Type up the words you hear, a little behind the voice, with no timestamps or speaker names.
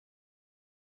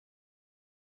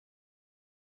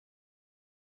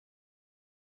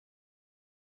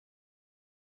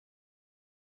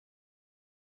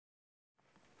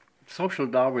social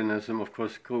Darwinism, of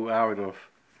course, grew out of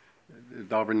the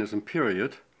Darwinism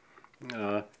period.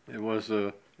 It was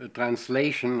a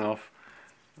translation of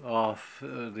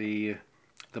the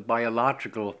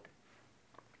biological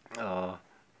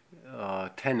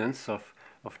tenets of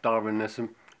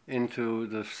Darwinism into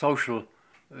the social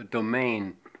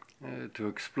domain to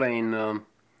explain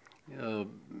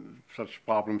such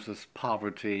problems as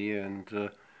poverty and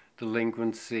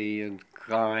delinquency and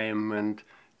crime and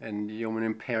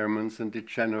human impairments and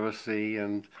degeneracy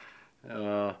and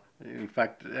in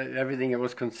fact everything that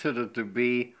was considered to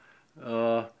be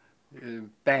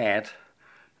bad,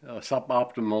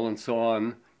 suboptimal and so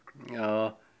on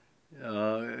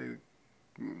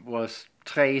was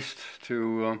traced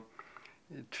to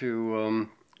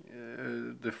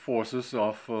the forces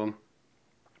of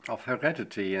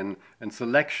heredity and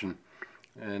selection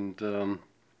and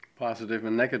positive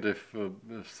and negative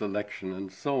selection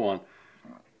and so on.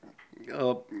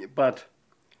 But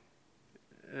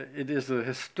it is a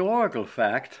historical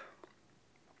fact,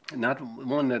 not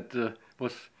one that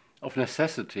was of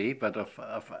necessity, but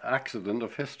of accident,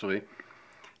 of history,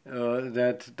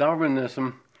 that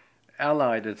Darwinism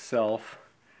allied itself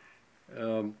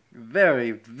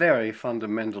very, very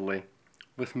fundamentally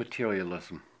with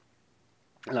materialism.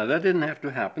 Now, that didn't have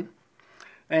to happen,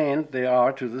 and there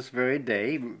are, to this very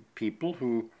day, people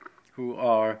who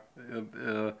are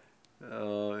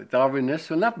Darwinists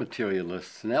who are not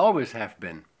materialists, and they always have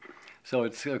been. So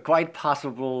it's a quite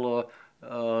possible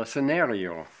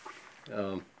scenario.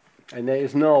 And there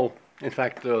is no, in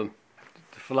fact, the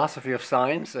philosophy of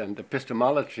science and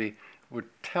epistemology would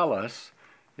tell us,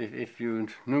 if you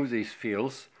knew these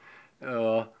fields,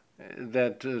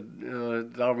 that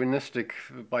Darwinistic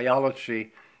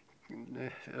biology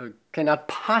cannot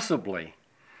possibly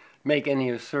make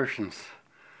any assertions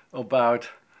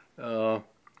about the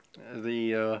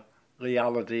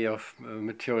reality of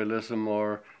materialism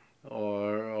or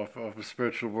of a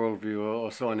spiritual worldview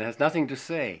or so on. It has nothing to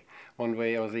say one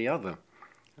way or the other,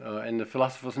 and the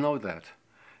philosophers know that,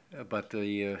 but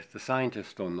the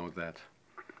scientists don't know that.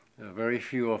 Very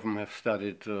few of them have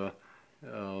studied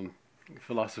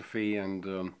philosophy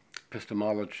and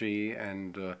epistemology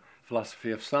and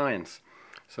philosophy of science.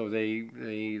 So the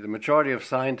majority of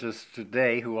scientists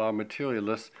today who are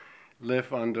materialists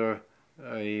live under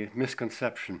a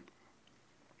misconception.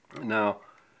 Now,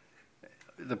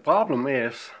 the problem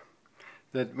is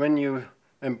that when you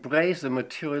embrace a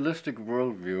materialistic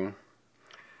worldview,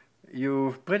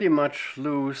 you pretty much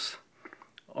lose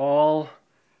all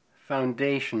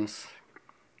foundations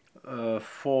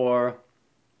for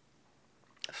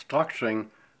structuring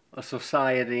a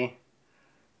society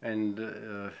and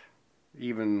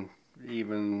even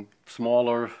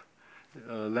smaller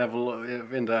level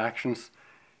of interactions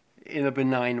in a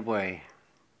benign way,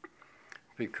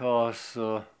 because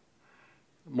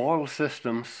moral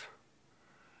systems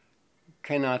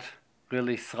cannot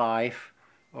really thrive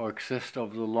or exist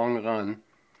over the long run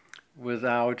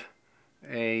without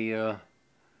a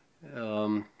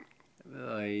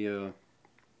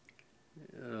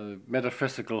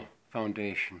metaphysical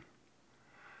foundation.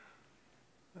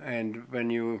 And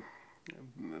when you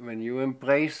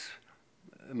embrace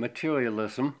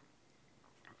materialism,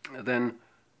 then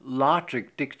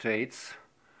logic dictates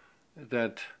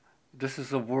that this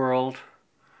is a world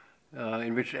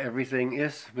in which everything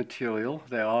is material.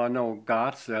 There are no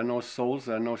gods, there are no souls,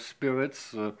 there are no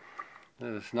spirits,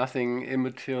 there's nothing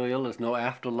immaterial, there's no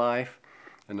afterlife,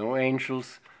 there are no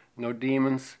angels, no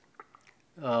demons,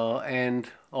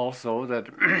 and also that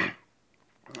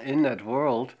in that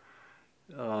world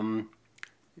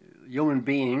human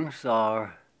beings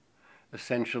are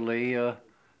essentially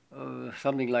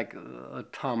something like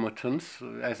automatons,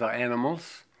 as are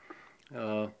animals.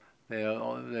 They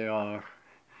are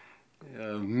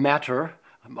matter,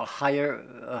 a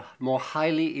higher, more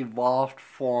highly evolved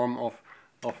form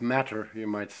of matter, you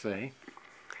might say,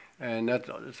 and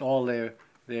that's all there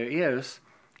is.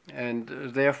 And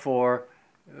therefore,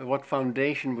 what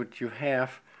foundation would you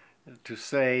have to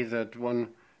say that one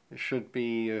should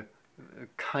be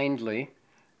kindly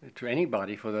to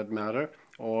anybody, for that matter,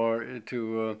 or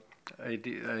to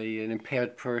an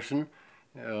impaired person,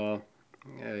 a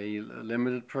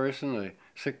limited person, a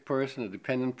sick person, a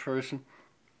dependent person?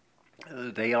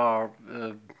 They are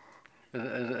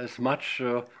as much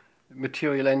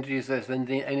material entities as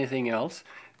anything else.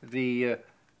 If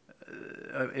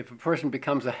a person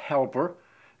becomes a helper,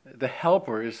 the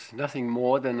helper is nothing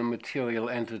more than a material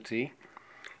entity.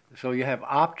 So you have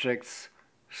objects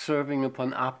serving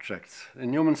upon objects.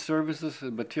 In human services,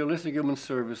 materialistic human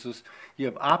services, you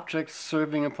have objects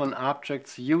serving upon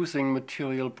objects using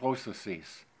material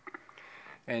processes.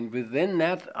 And within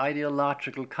that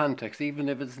ideological context, even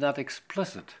if it's not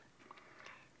explicit,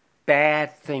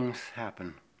 bad things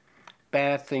happen.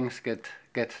 Bad things get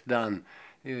done.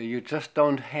 You just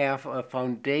don't have a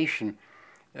foundation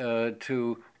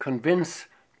to convince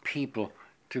people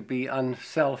to be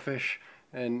unselfish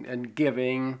and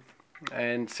giving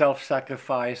and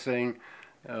self-sacrificing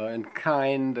and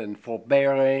kind and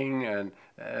forbearing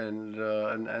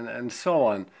and so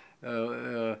on.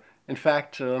 In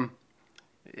fact,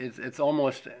 it's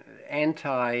almost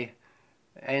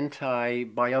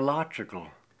anti-biological,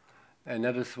 and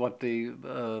that is what the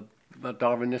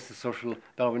social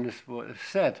Darwinists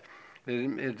said.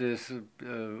 It is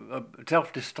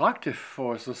self-destructive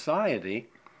for society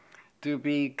to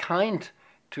be kind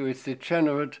to its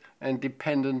degenerate and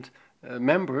dependent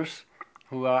members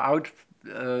who are out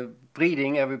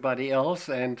breeding everybody else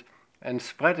and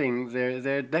spreading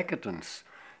their decadence.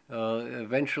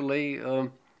 Eventually,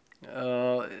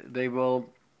 they will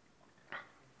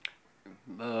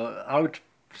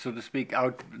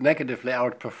negatively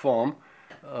outperform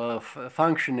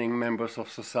functioning members of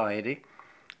society,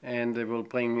 and they will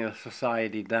bring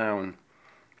society down.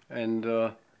 And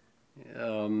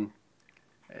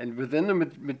within the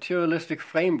materialistic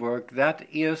framework, that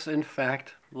is in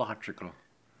fact logical.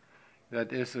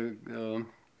 That is a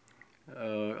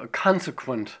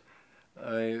consequent,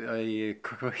 a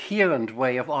coherent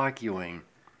way of arguing.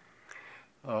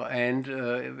 And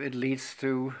it leads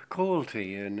to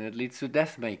cruelty, and it leads to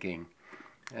death-making,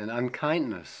 and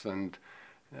unkindness, and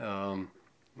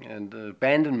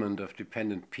abandonment of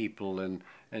dependent people, and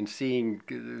seeing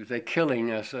their killing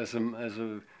as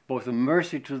both a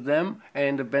mercy to them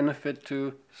and a benefit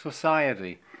to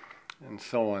society, and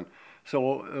so on.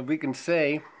 So we can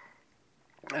say,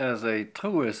 as a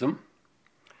truism,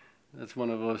 that's one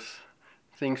of those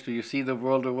things, do you see the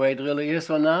world the way it really is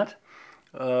or not?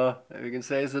 We can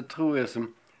say as a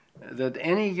truism that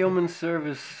any human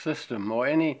service system or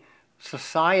any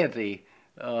society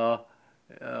that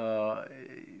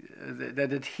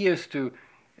adheres to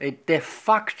a de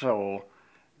facto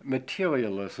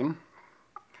materialism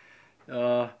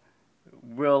will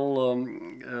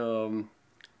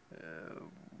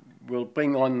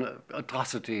bring on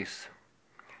atrocities.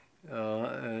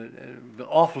 The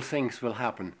awful things will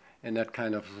happen in that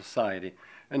kind of society.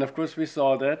 And of course we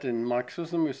saw that in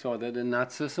Marxism, we saw that in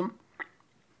Nazism,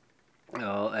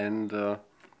 and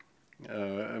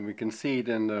we can see it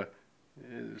in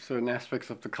certain aspects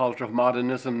of the culture of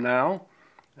modernism now,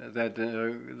 that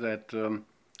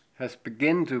has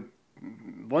begun to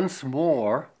once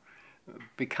more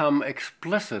become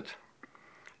explicit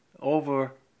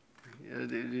over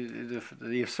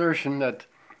the assertion that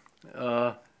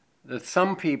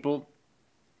some people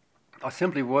are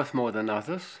simply worth more than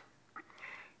others,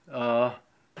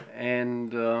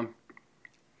 and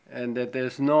that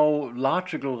there's no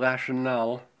logical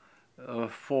rationale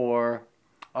for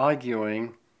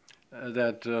arguing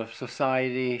that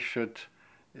society should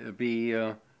be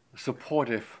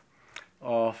supportive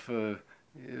of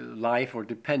life or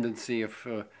dependency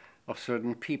of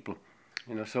certain people.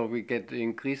 So we get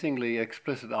increasingly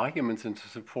explicit arguments in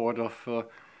support of,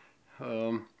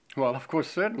 well, of course,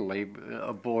 certainly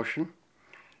abortion.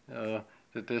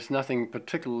 That there's nothing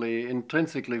particularly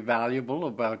intrinsically valuable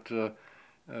about the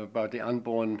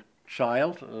unborn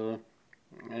child,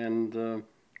 and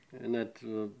that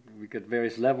we get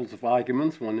various levels of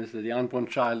arguments. One is that the unborn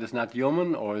child is not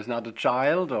human, or is not a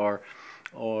child, or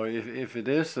if it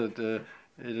is, that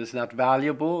it is not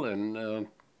valuable, and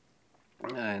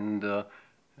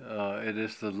it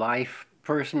is the live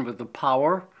person with the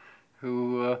power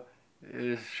who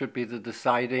should be the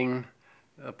deciding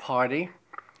party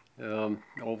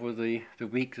over the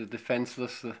weak, the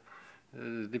defenseless,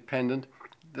 dependent,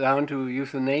 down to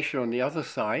euthanasia on the other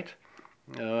side,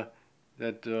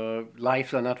 that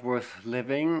lives are not worth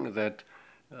living, that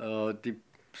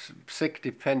sick,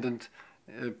 dependent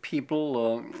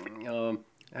people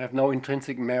have no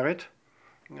intrinsic merit,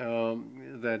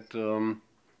 that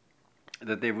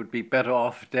they would be better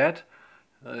off dead.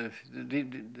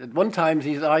 At one time,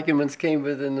 these arguments came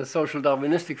within the social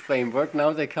Darwinistic framework.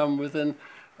 Now they come within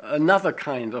another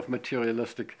kind of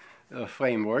materialistic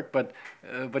framework. But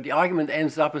the argument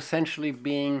ends up essentially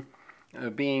being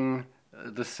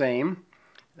the same.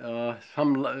 They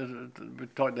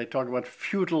talk about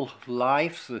futile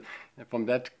lives. From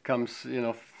that comes,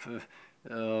 the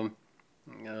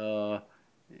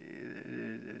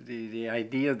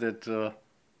idea that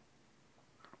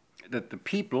the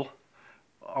people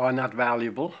are not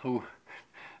valuable who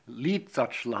lead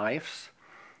such lives,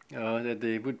 that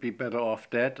they would be better off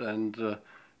dead, and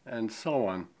so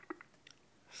on.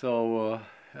 So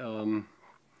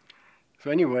So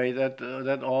anyway,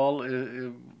 that all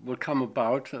will come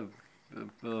about,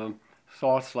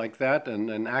 thoughts like that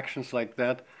and actions like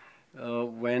that,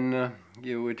 when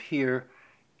you adhere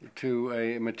to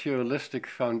a materialistic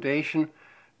foundation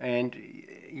and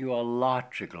you are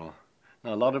logical.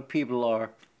 Now, a lot of people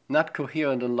are not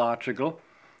coherent and logical.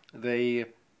 They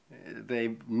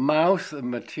mouth a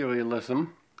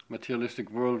materialistic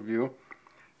worldview,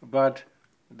 but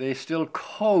they still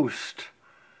coast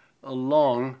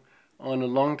along on a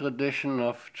long tradition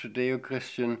of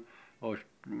Judeo-Christian or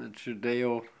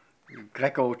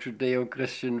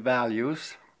Greco-Judeo-Christian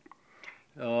values,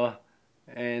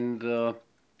 and will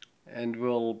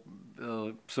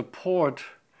support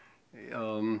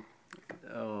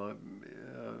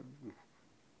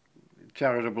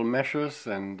charitable measures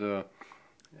and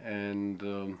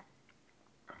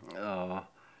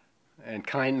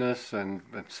kindness and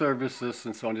services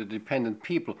and so on to dependent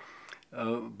people,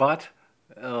 but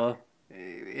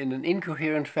in an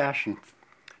incoherent fashion,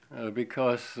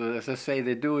 because, as I say,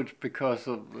 they do it because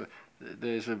of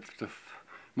there's the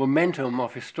momentum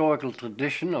of historical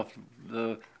tradition of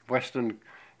the Western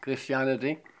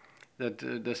Christianity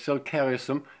that still carries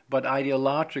them, but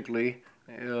ideologically,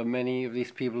 many of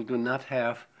these people do not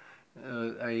have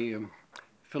a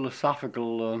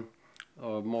philosophical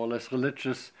or more or less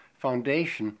religious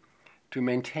foundation to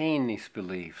maintain these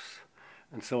beliefs.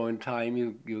 And so in time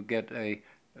you get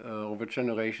over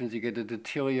generations, you get a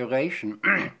deterioration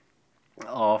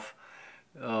of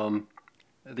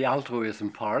the altruism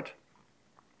part,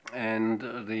 and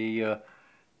the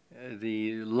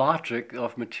logic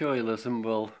of materialism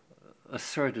will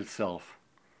assert itself.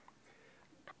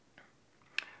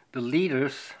 The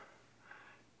leaders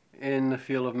in the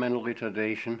field of mental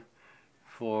retardation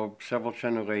for several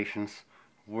generations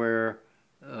were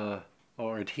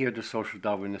or adhered to social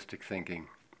Darwinistic thinking.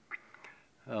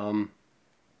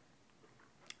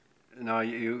 Now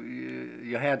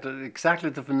you had exactly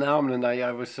the phenomenon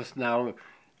I was just now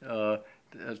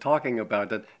talking about,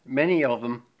 that many of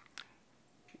them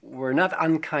were not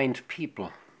unkind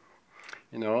people.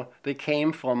 You know, they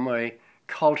came from a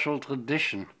cultural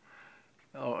tradition.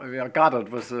 Goddard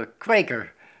was a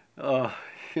Quaker,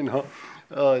 you know,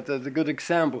 that's a good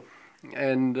example,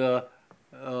 and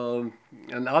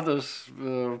others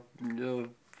were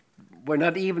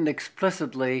not even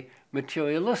explicitly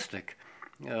materialistic.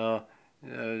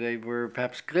 They were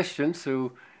perhaps Christians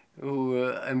who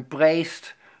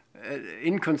embraced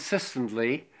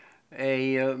inconsistently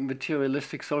a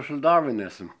materialistic social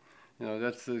Darwinism. You know,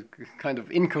 that's the kind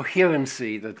of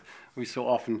incoherency that we so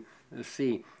often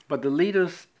see. But the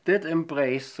leaders did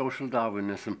embrace social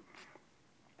Darwinism,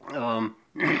 and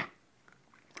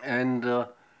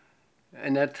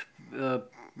that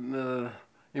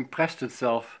impressed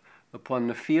itself upon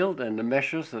the field and the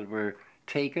measures that were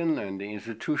taken and the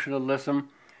institutionalism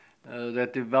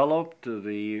that developed,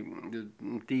 the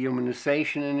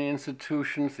dehumanization in the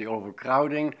institutions, the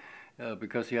overcrowding,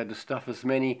 because you had to stuff as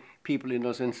many people in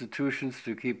those institutions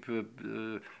to keep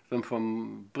them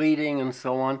from breeding and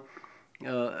so on.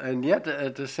 And yet,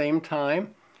 at the same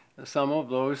time, some of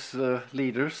those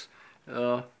leaders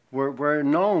were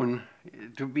known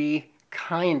to be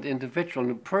kind individuals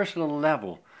on a personal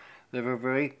level. They were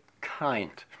very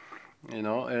kind, you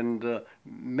know, and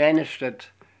managed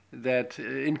that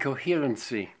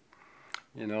incoherency,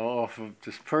 you know, of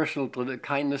this personal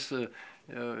kindness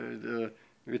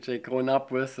which they grown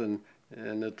up with, and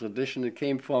the tradition that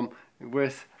came from,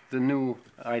 with the new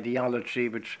ideology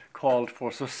which called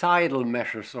for societal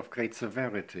measures of great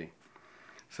severity.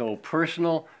 So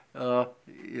personal,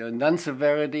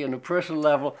 non-severity on a personal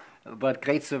level, but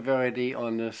great severity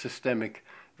on a systemic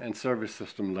and service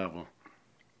system level.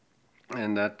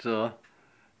 And that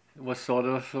was sort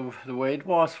of the way it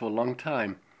was for a long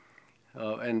time.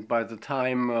 And by the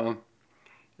time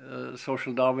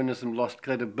social Darwinism lost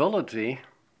credibility,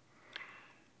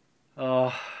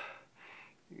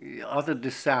 other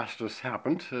disasters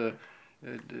happened.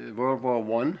 World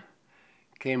War I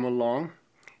came along,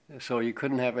 so you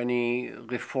couldn't have any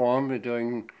reform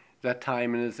during that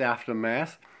time and its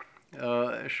aftermath.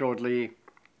 Shortly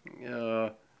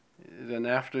then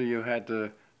after, you had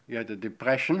the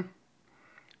Depression,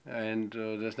 and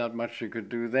there's not much you could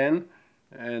do then.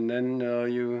 And then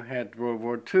you had World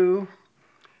War II,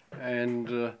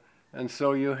 and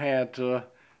so you had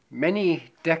many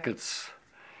decades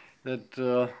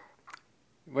that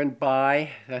went by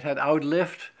that had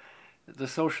outlived the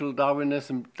social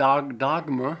Darwinism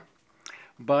dogma,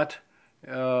 but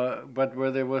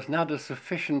where there was not a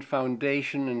sufficient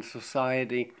foundation in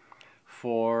society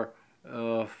for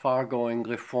far-going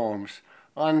reforms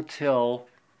until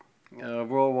World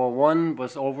War I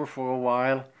was over for a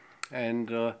while, and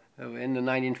in the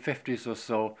 1950s or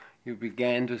so, you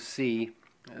began to see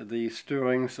the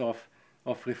stirrings of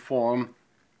reform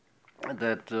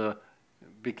that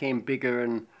became bigger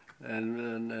and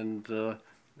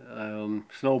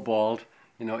snowballed,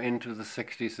 into the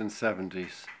 60s and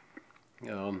 70s.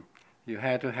 You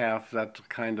had to have that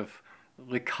kind of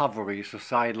recovery,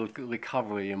 societal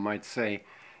recovery, you might say,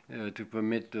 to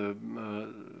permit the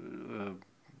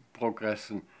progress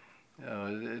and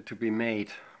to be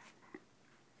made.